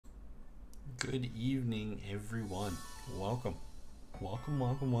Good evening, everyone. Welcome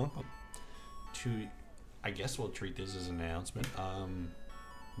to, I guess we'll treat this as an announcement.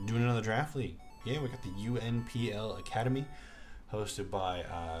 Doing another draft league. Yeah, we got the UNPL Academy, hosted by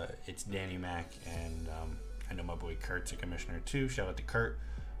it's Danny Mac, and I know my boy Kurt's a commissioner too. Shout out to Kurt.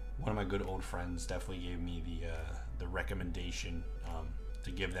 One of my good old friends definitely gave me the recommendation to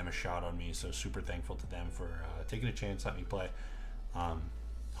give them a shot on me. So super thankful to them for taking a chance, let me play.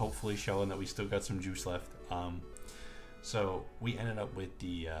 Hopefully showing that we still got some juice left. So we ended up with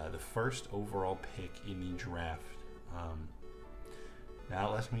the first overall pick in the draft. That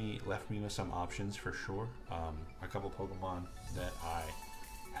left me with some options for sure. A couple Pokemon that I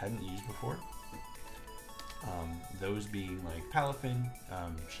hadn't used before. Those being like Palafin,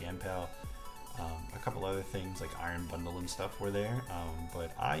 Shampel, a couple other things like Iron Bundle and stuff were there.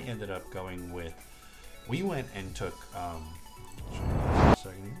 But I ended up going with. We went and took.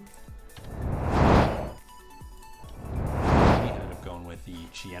 Second here. We ended up going with the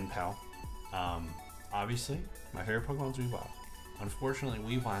Xianpao. Obviously, my favorite Pokemon is Weavile. Unfortunately,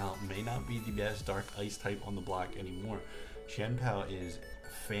 Weavile may not be the best Dark Ice type on the block anymore. Xianpao is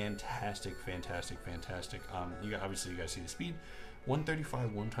fantastic. Obviously you guys see the speed,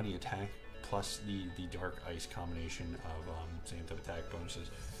 135, 120 attack, plus the Dark Ice combination of same type attack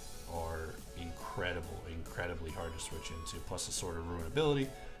bonuses are incredibly hard to switch into, plus the Sword of Ruin ability,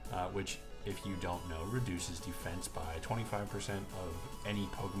 which, if you don't know, reduces defense by 25% of any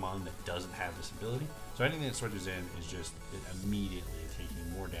Pokemon that doesn't have this ability. So anything that switches in is just immediately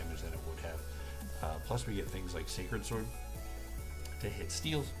taking more damage than it would have. Plus we get things like Sacred Sword to hit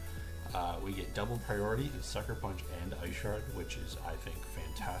steals. We get double priority in Sucker Punch and Ice Shard, which is, I think,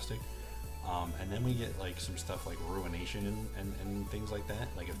 fantastic. And then we get like some stuff like Ruination and things like that,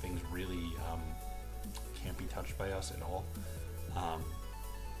 like if things really can't be touched by us at all.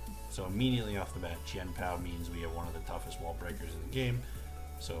 So immediately off the bat, Xianpao means we have one of the toughest wall breakers in the game,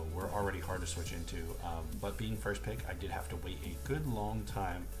 so we're already hard to switch into. But being first pick, I did have to wait a good long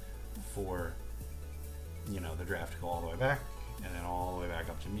time for the draft to go all the way back and then all the way back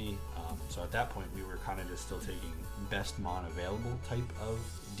up to me. So at that point we were kind of just still taking best mon available type of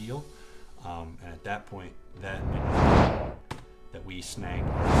deal. And at that point, that we snagged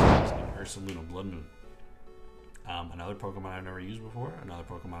ourselves in Ursaluna Blood Moon. Another Pokemon I've never used before, another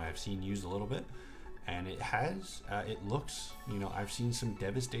Pokemon I've seen used a little bit, and it looks, I've seen some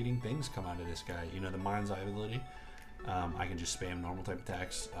devastating things come out of this guy. The Mind's Eye ability, I can just spam normal type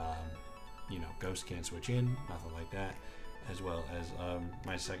attacks, Ghost can't switch in, nothing like that, as well as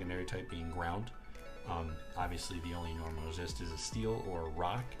my secondary type being Ground. Obviously the only normal resist is a Steel or a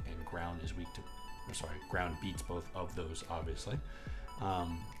Rock, and Ground is weak to, Ground beats both of those, obviously.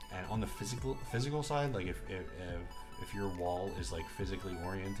 And on the physical side, like if your wall is like physically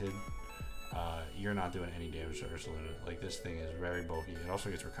oriented, you're not doing any damage to Ursaluna. Like, this thing is very bulky. It also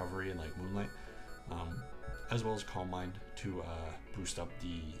gets recovery and like Moonlight, as well as Calm Mind to boost up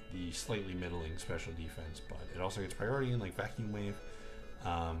the slightly middling special defense. But it also gets priority in like Vacuum Wave.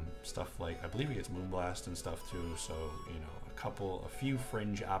 Stuff like, I believe it gets Moonblast and stuff too, so a few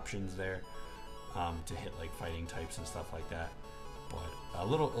fringe options there to hit like fighting types and stuff like that, but a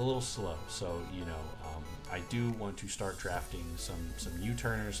little slow. So I do want to start drafting some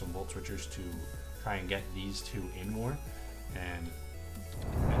U-turners, some Volt Switchers to try and get these two in more, and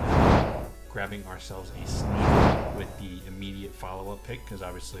grabbing ourselves a Sneasler with the immediate follow-up pick, because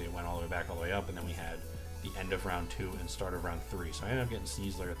obviously it went all the way back, all the way up, and then we had the end of round 2 and start of round 3. So I ended up getting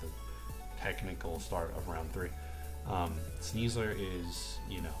Sneasler at the technical start of round 3. Sneasler is,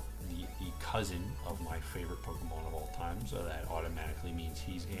 the cousin of my favorite Pokemon of all time, so that automatically means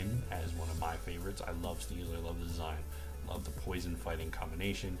he's in as one of my favorites. I love Sneasler, I love the design, love the poison fighting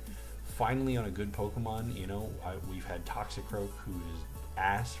combination. Finally on a good Pokemon, we've had Toxicroak, who is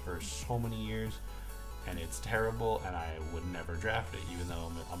ass for so many years, and it's terrible, and I would never draft it, even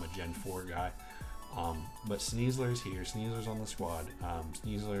though I'm a Gen 4 guy. But Sneasler's here, Sneasler's on the squad.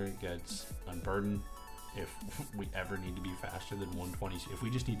 Sneasler gets Unburdened if we ever need to be faster than 120. If we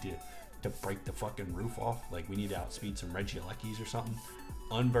just need to break the fucking roof off, like we need to outspeed some Regielekis or something,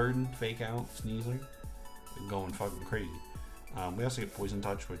 Unburdened, Fake Out, Sneasler, going fucking crazy. We also get Poison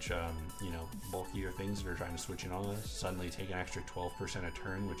Touch, which, bulkier things that are trying to switch in on us suddenly take an extra 12% a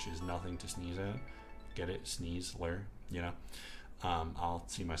turn, which is nothing to sneeze at. Get it? Sneasler, I'll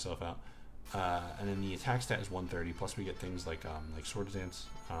see myself out. And then the attack stat is 130, plus we get things like Sword Dance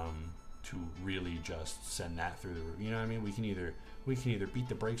to really just send that through the roof. You know what I mean? We can either beat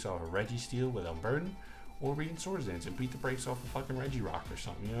the brakes off of Registeel with Unburden, or we can Sword Dance and beat the brakes off a fucking Regirock or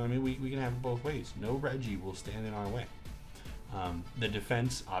something. You know what I mean? We can have it both ways. No Reggie will stand in our way. The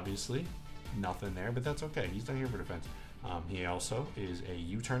defense, obviously, nothing there, but that's okay. He's not here for defense. He also is a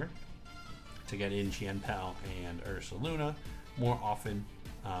U-turner to get in Chien-Pao and Ursaluna more often.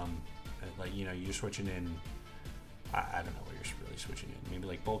 Like, you know, you're switching in, I don't know what you're really switching in. Maybe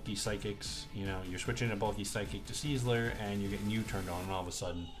like bulky psychics, you know, you're switching a bulky psychic to Seasler and you're getting U-turned on, and all of a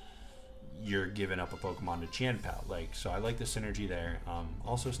sudden you're giving up a Pokemon to Chien-Pao. Like, so I like the synergy there.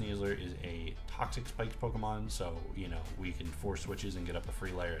 Also, Sneasler is a toxic spiked Pokemon, so, you know, we can force switches and get up a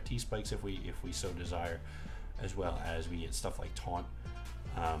free layer of T-spikes if we so desire, as well as we get stuff like Taunt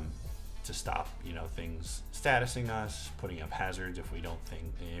to stop, you know, things statusing us, putting up hazards if we don't think,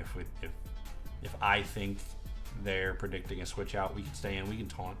 if I think they're predicting a switch out, we can stay in, we can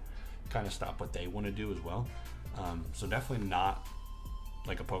Taunt, kind of stop what they want to do as well. So definitely not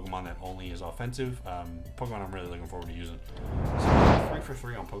like a Pokemon that only is offensive. Pokemon I'm really looking forward to using. So 3 for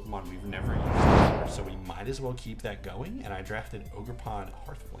 3 on Pokemon we've never used before, so we might as well keep that going, and I drafted Ogerpon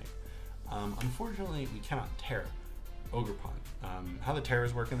Hearthflame. Unfortunately, we cannot Terra Ogerpon. How the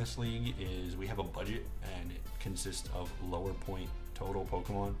Terras work in this league is we have a budget, and it consists of lower point total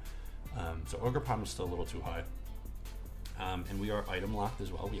Pokemon. So Ogerpon was still a little too high. And we are item locked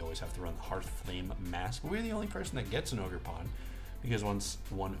as well. We always have to run the Hearthflame mask. We're the only person that gets an Ogerpon, because once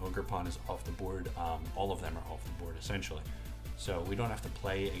one Ogerpon is off the board, all of them are off the board essentially. So we don't have to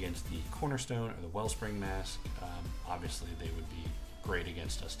play against the Cornerstone or the Wellspring mask. Obviously they would be great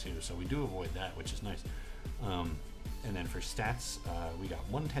against us too, so we do avoid that, which is nice. And then for stats, we got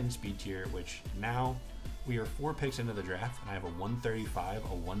 110 speed tier, which now we are 4 picks into the draft, and I have a 135, a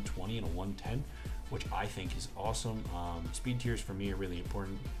 120, and a 110, which I think is awesome. Speed tiers for me are really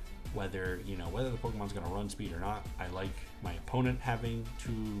important. Whether the Pokemon's going to run speed or not, I like my opponent having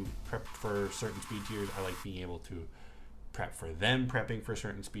to prep for certain speed tiers. I like being able to prep for them prepping for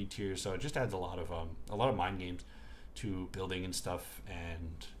certain speed tiers. So it just adds a lot of mind games to building and stuff.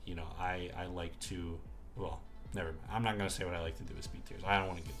 And you know, I like to, well, never. I'm not going to say what I like to do with speed tiers. I don't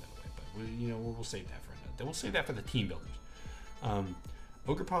want to give that away, but you know, we'll save that for another. We'll save that for the team builders.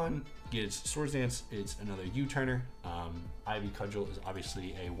 Ogerpon gets Swords Dance. It's another U-turner. Ivy Cudgel is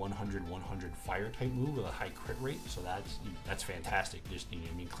obviously a 100/100 fire type move with a high crit rate, so that's fantastic. Just, you know,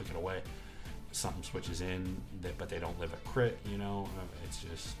 I mean, click it away. Something switches in, but they don't live a crit. You know, it's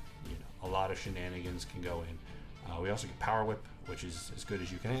just, you know, a lot of shenanigans can go in. We also get Power Whip, which is as good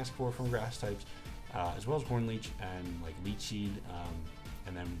as you can ask for from grass types, as well as Horn Leech and like Leech Seed.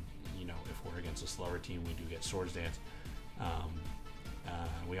 And then, you know, if we're against a slower team, we do get Swords Dance.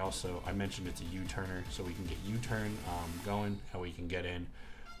 We also, I mentioned it's a U-turner, so we can get U-turn going, and we can get in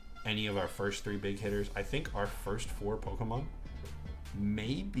any of our first 3 big hitters. I think our first 4 Pokemon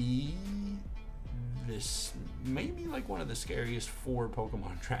may be like one of the scariest 4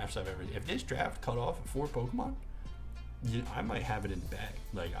 Pokemon drafts I've ever. If this draft cut off at 4 Pokemon, I might have it in the bag.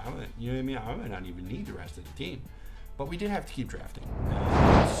 Like, you know what I mean? I might not even need the rest of the team. But we did have to keep drafting.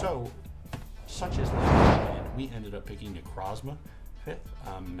 Such as that, we ended up picking Necrozma 5th.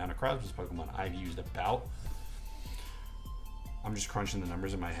 Now Necrozma's Pokemon I've used about, I'm just crunching the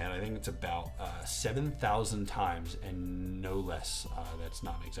numbers in my head, I think it's about 7,000 times and no less. That's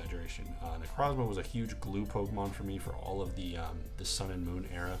not an exaggeration. Necrozma was a huge glue Pokemon for me for all of the Sun and Moon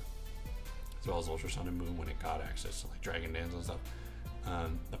era, as well as Ultra Sun and Moon when it got access to like Dragon Dance and stuff.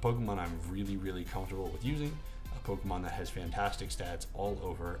 A Pokemon I'm really, really comfortable with using. A Pokemon that has fantastic stats all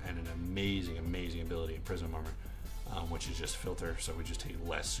over and an amazing, amazing ability in Prism Armor, which is just filter, so we just take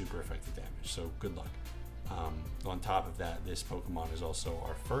less super effective damage. So good luck. On top of that, this Pokemon is also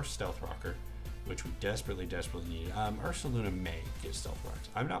our first Stealth Rocker, which we desperately, desperately need. Ursaluna may get Stealth Rocks.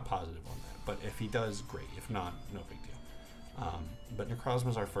 I'm not positive on that, but if he does, great. If not, no big deal. But Necrozma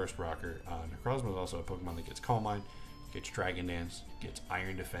is our first rocker. Necrozma is also a Pokemon that gets Calm Mind, gets Dragon Dance, gets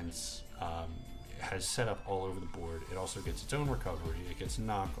Iron Defense, has set up all over the board. It also gets its own recovery, it gets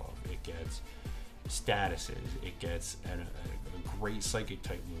knockoff, it gets statuses, it gets a great psychic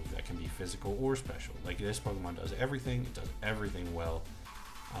type move that can be physical or special. Like, this Pokemon does everything, it does everything well,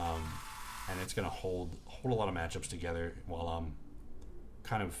 and it's going to hold a lot of matchups together while I'm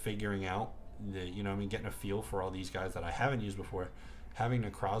kind of figuring out getting a feel for all these guys that I haven't used before. Having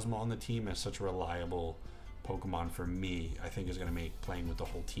Necrozma on the team as such a reliable Pokemon for me, I think is going to make playing with the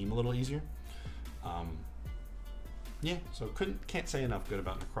whole team a little easier. Yeah, so can't say enough good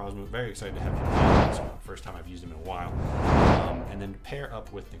about Necrozma. Very excited to have him. It's the first time I've used him in a while. And then to pair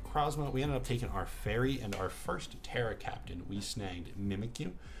up with Necrozma, we ended up taking our Fairy and our first Terra Captain. We snagged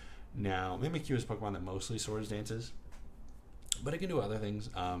Mimikyu. Now, Mimikyu is a Pokemon that mostly Swords Dances, but it can do other things.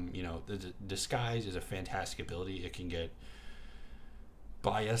 The Disguise is a fantastic ability. It can get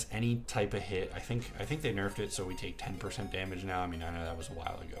by us any type of hit. I think they nerfed it, so we take 10% damage now. I mean, I know that was a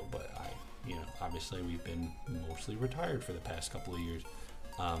while ago, but you know, obviously we've been mostly retired for the past couple of years.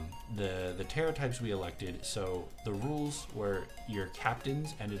 The Terra types we elected, so the rules were your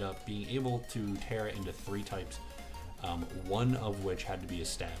captains ended up being able to Terra into 3 types, one of which had to be a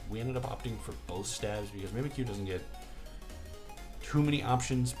stab. We ended up opting for both stabs because Mimikyu doesn't get too many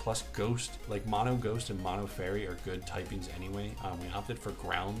options, plus Ghost, like Mono Ghost and Mono Fairy are good typings anyway. We opted for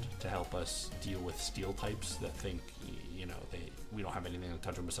Ground to help us deal with Steel types that think, you know, we don't have anything to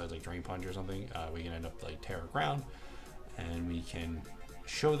touch them besides like Drain Punch or something. We can end up like Terra Ground, and we can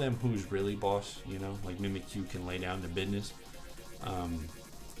show them who's really boss, you know, like Mimikyu can lay down the business.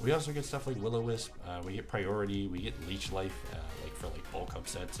 We also get stuff like Will-O-Wisp, we get Priority, we get Leech Life, like for like bulk up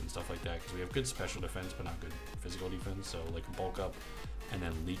sets and stuff like that, because we have good special defense but not good physical defense, so like a bulk up, and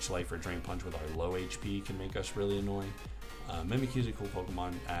then Leech Life or Drain Punch with our low HP can make us really annoying. Mimikyu's a cool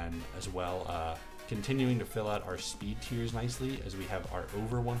Pokemon, and as well, continuing to fill out our speed tiers nicely, as we have our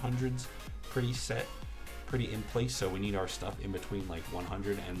over 100s pretty in place, so we need our stuff in between like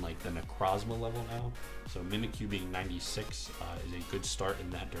 100 and like the Necrozma level now. So Mimikyu being 96 is a good start in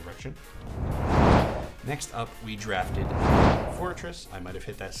that direction. Next up, we drafted Fortress. I might have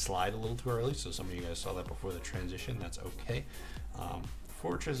hit that slide a little too early, so some of you guys saw that before the transition. That's okay.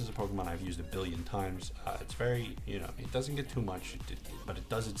 Fortress is a Pokemon I've used a billion times. It's very, you know, it doesn't get too much, but it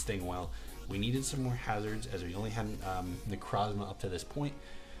does its thing well. We needed some more hazards, as we only had Necrozma up to this point.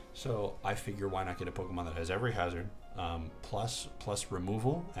 So I figure why not get a Pokemon that has every hazard, plus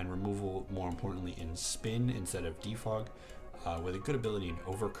removal, and removal more importantly in spin instead of defog, with a good ability in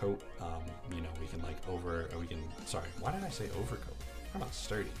overcoat. You know, we can like sorry, why did I say overcoat? How about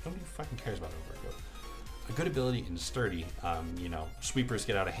sturdy? Nobody fucking cares about overcoat. A good ability in sturdy, you know, sweepers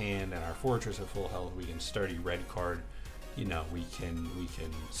get out of hand and our Fortress at full health, we can sturdy red card. You know, we can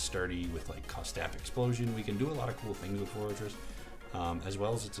sturdy with like Custap Explosion. We can do a lot of cool things with Fortress. As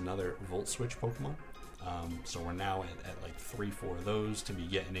well as it's another Volt Switch Pokemon. So we're now at like 3-4 of those to be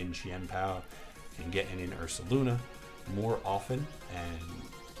getting in Qianpao and getting in Ursaluna more often. And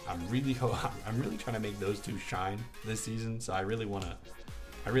I'm really trying to make those two shine this season. So I really want to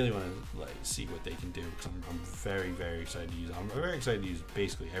like see what they can do, because I'm very, very excited to use them. I'm very excited to use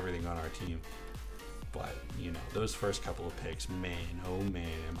basically everything on our team. But you know, those first couple of picks, man, oh man,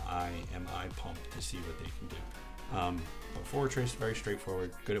 am I pumped to see what they can do. But Fortress, very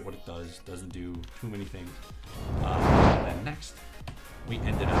straightforward, good at what it does, doesn't do too many things. And then next, we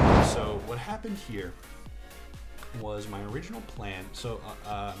ended up, so what happened here was my original plan, so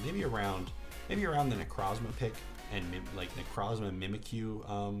maybe around the Necrozma pick and like Necrozma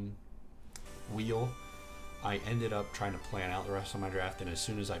Mimikyu wheel, I ended up trying to plan out the rest of my draft, and as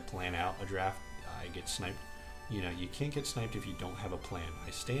soon as I plan out a draft, I get sniped. You know, you can't get sniped if you don't have a plan.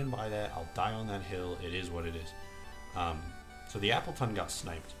 I stand by that, I'll die on that hill, it is what it is. So the Appleton got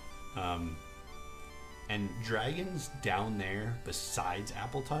sniped, and dragons down there besides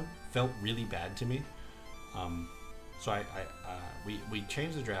Appleton felt really bad to me. So we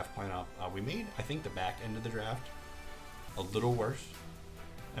changed the draft plan up. We made, I think, the back end of the draft a little worse,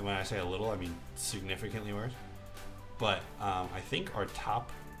 and when I say a little, I mean significantly worse. But I think our top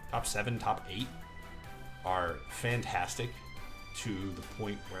 7, top 8 are fantastic, to the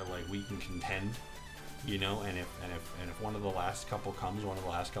point where like we can contend. You know, and if one of the last couple comes,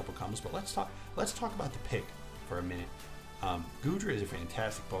 But let's talk about the pick for a minute. Goodra is a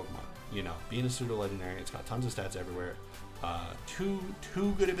fantastic Pokemon. You know, being a pseudo legendary, it's got tons of stats everywhere. Two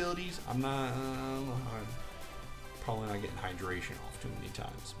good abilities. I'm probably not getting hydration off too many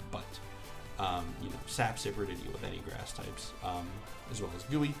times, but you know, Sap Sipper to deal with any grass types, as well as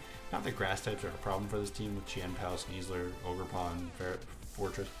Gooey. Not that grass types are a problem for this team with Qianpao, Sneasler, Ogerpon,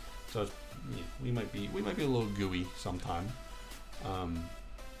 Fortress. So it's, yeah, we might be a little gooey sometime.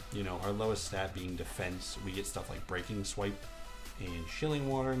 You know, our lowest stat being defense, we get stuff like Breaking Swipe and Shilling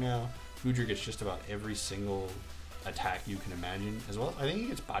Water now. Goodra gets just about every single attack you can imagine, as well. I think he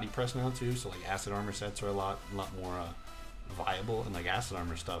gets Body Press now too, so like Acid Armor sets are a lot more viable, and like Acid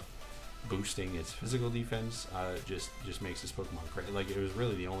Armor stuff boosting its physical defense just makes this Pokemon crazy. Like, it was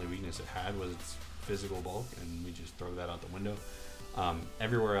really the only weakness it had was its physical bulk, and we just throw that out the window.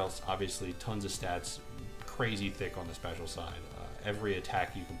 Everywhere else, obviously, tons of stats, crazy thick on the special side. Every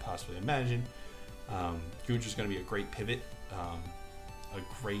attack you can possibly imagine. Goodra's going to be a great pivot, a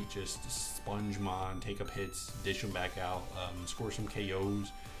great just sponge mon, take up hits, dish them back out, score some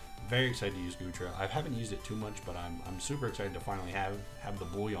KOs. Very excited to use Goodra. I haven't used it too much, but I'm super excited to finally have the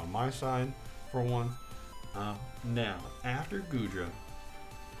boy on my side for one. Now, after Goodra,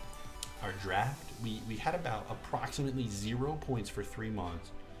 our draft, we had about approximately 0 points for 3 mods,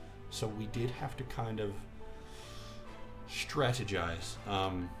 so we did have to kind of strategize.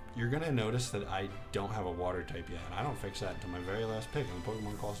 You're gonna notice that I don't have a water type yet, and I don't fix that until my very last pick, and the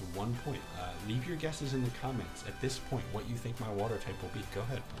Pokemon costs 1 point. Leave your guesses in the comments at this point what you think my water type will be. Go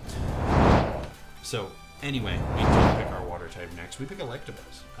ahead. So anyway, we do pick our water type next. We pick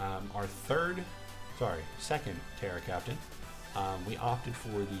Electabuzz. Our second Terra Captain. We opted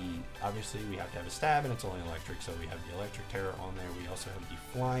for obviously we have to have a stab, and it's only electric, so we have the electric Terra on there. We also have the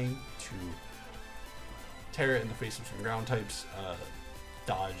flying to Terra in the face of some ground types.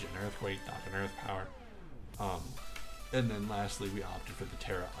 Dodge and Earthquake, dodge and Earth Power. And then lastly, we opted for the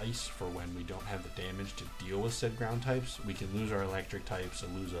Terra Ice for when we don't have the damage to deal with said ground types. We can lose our electric types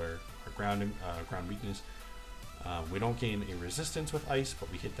and lose our ground weakness. We don't gain a resistance with Ice,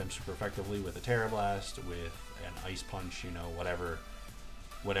 but we hit them super effectively with a Terra Blast, with an Ice Punch, whatever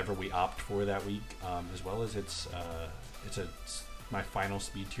we opt for that week. As well as it's my final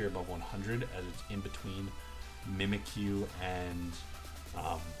speed tier above 100, as it's in between Mimikyu and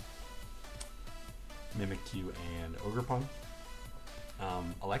Ogerpon.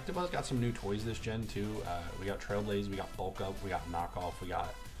 Electabuzz got some new toys this gen too. We got Trailblaze, we got Bulk Up, we got Knockoff, we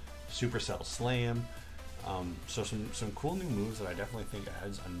got Supercell Slam. So some cool new moves that I definitely think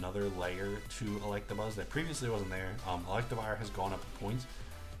adds another layer to Electabuzz that previously wasn't there. Electivire has gone up in points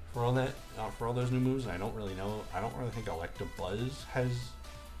for all that, for all those new moves, and I don't really think Electabuzz has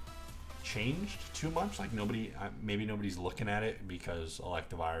changed too much. Like maybe nobody's looking at it because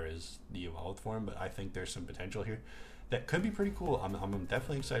Electivire is the evolved form, but I think there's some potential here that could be pretty cool. I'm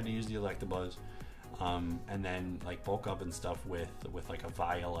definitely excited to use the Electabuzz, and then like bulk up and stuff with like a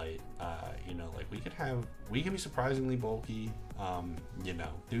Violite. Like we can be surprisingly bulky.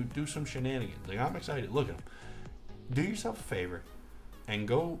 Do some shenanigans. Like I'm excited. Look at them. Do yourself a favor and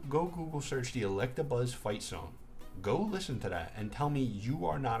go Google search the Electabuzz fight song. Go listen to that and tell me you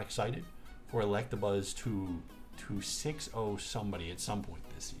are not excited for Electabuzz to 6-0 somebody at some point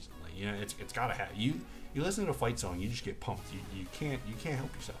this season. Like, it's gotta have you listen to the fight song, you just get pumped. You can't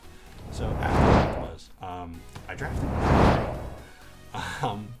help yourself. So after Electabuzz, I drafted Murkrow.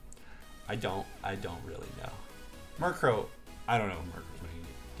 I don't really know. Murkrow, I don't know if Murkrow's making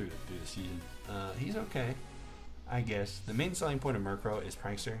it through the season. He's okay, I guess. The main selling point of Murkrow is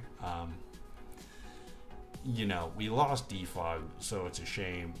Prankster. We lost Defog, so it's a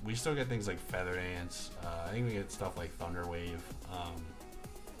shame. We still get things like Feather Dance. I think we get stuff like Thunder Wave.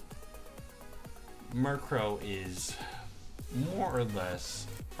 Murkrow is more or less...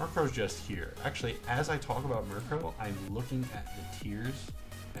 Murkrow's just here. Actually, as I talk about Murkrow, I'm looking at the tiers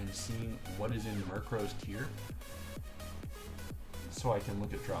and seeing what is in Murkrow's tier, so I can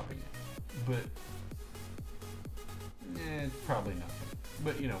look at dropping it. But probably nothing.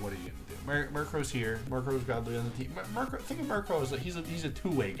 But what are you gonna do? Murkrow's here. Murkrow's godly on the team. Think of Murkrow as he's a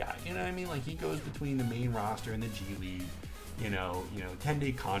two-way guy. You know what I mean? Like he goes between the main roster and the G League.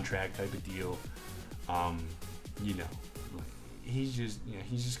 10-day contract type of deal. He's just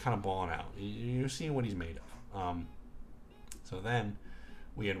kind of balling out. You're seeing what he's made of. So then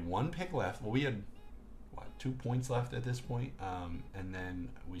we had one pick left. Well, we had 2 points left at this point, and then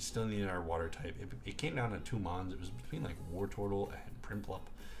we still needed our water type. It came down to 2 Mons. It was between like Wartortle and Primplup.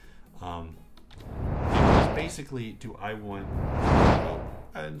 It was basically, do I want... Oh,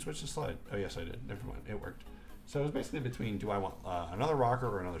 I didn't switch the slide. Oh yes, I did. Never mind. It worked. So it was basically between, do I want another rocker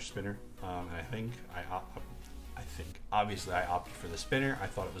or another spinner? And I think obviously I opted for the spinner. I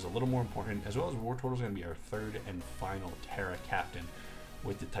thought it was a little more important, as well as Wartortle is going to be our third and final Terra Captain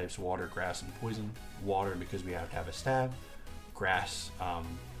with the types water, grass, and poison. Water because we have to have a stab. Grass,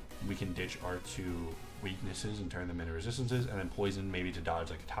 we can ditch our 2 weaknesses and turn them into resistances, and then poison maybe to dodge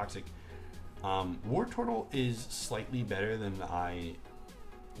like a toxic. Wartortle is slightly better than I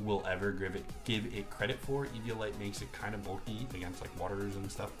will ever give it credit for. Eviolite makes it kind of bulky against like waters and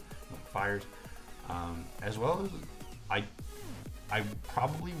stuff, like fires. As well as I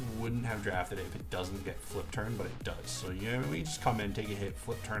probably wouldn't have drafted it if it doesn't get flip turn, but it does. So we just come in, take a hit,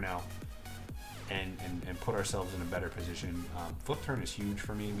 flip turn out, and put ourselves in a better position. Flip turn is huge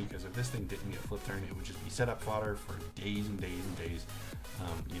for me because if this thing didn't get flip turn, it would just be set up fodder for days and days and days.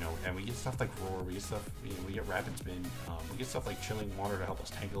 And we get stuff like Roar, we get stuff, we get Rapid Spin, we get stuff like Chilling Water to help us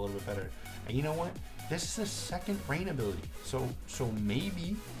tank a little bit better. And you know what? This is the second rain ability, so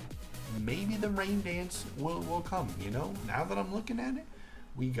maybe the rain dance will come. Now that I'm looking at it,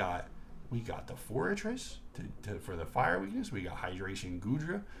 we got the Fortress for the fire weakness. We got Hydration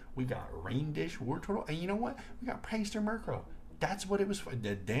Gudra. We got Rain Dish Wartortle, and you know what? We got Prankster Murkrow. That's what it was for.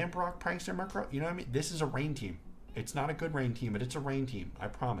 The Damp Rock Prankster Murkrow. You know what I mean? This is a rain team. It's not a good rain team, but it's a rain team. I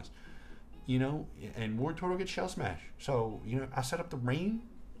promise. And Wartortle gets Shell Smash. So I set up the rain,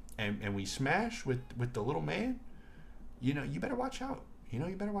 and we smash with the little man. you know, you better watch out. You know,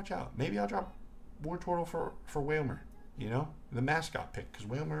 you better watch out. Maybe I'll drop War Turtle for Wailmer, you know, the mascot pick, because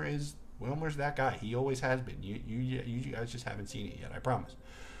Wailmer's that guy. He always has been. You guys just haven't seen it yet, I promise.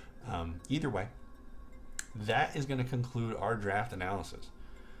 Either way, that is going to conclude our draft analysis.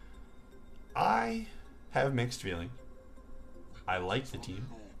 I have mixed feelings. I like the team.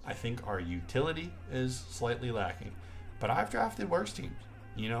 I think our utility is slightly lacking, but I've drafted worse teams.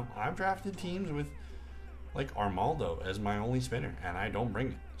 You know, I've drafted teams with like Armaldo as my only spinner, and I don't bring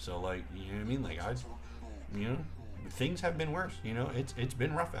it. So like, you know what I mean? Like you know, things have been worse. You know, it's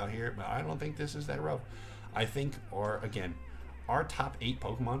been rough out here, but I don't think this is that rough. I think our top 8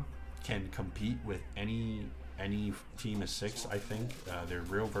 Pokemon can compete with any team of 6. I think they're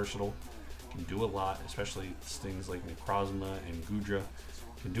real versatile, can do a lot, especially things like Necrozma and Goodra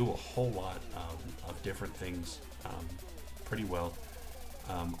can do a whole lot of different things pretty well.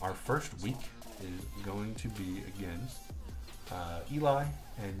 Our first week is going to be against Eli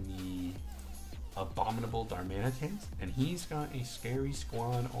and the abominable Darmanitans, and he's got a scary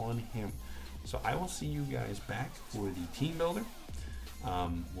squad on him. So I will see you guys back for the team builder.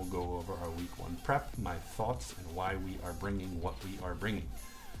 We'll go over our week 1 prep, my thoughts, and why we are bringing what we are bringing.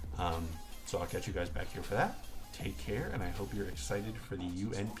 So I'll catch you guys back here for that. Take care, and I hope you're excited for the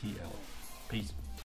UNPL. Peace.